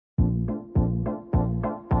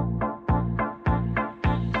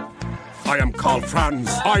I am Karl Franz.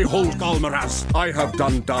 I hold Galmaraz. I have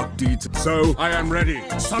done dark deeds, so I am ready.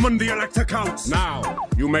 Summon the Elector Counts. Now,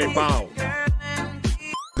 you may bow.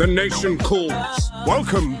 The nation calls.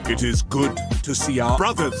 Welcome. It is good to see our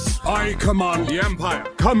brothers. I command the Empire.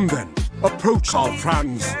 Come then. Approach Karl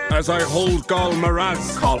Franz as I hold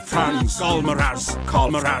Galmaraz. Karl Franz, Galmaraz,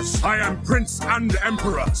 Galmaraz. I am Prince and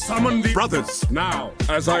Emperor. Summon the brothers. Now,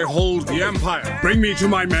 as I hold the Empire, bring me to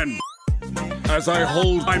my men. As I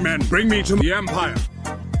hold my men, bring me to the Empire.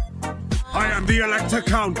 I am the Elector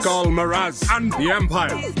Count Galmaraz and the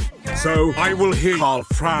Empire. So I will hear Karl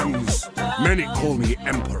Franz. Many call me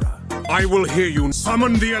Emperor. I will hear you.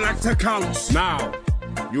 Summon the Elector Counts. Now,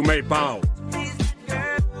 you may bow.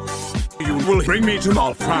 You will bring me to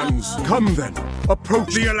Karl Franz. Come then,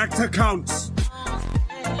 approach the Elector Counts.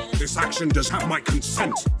 This action does have my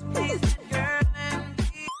consent.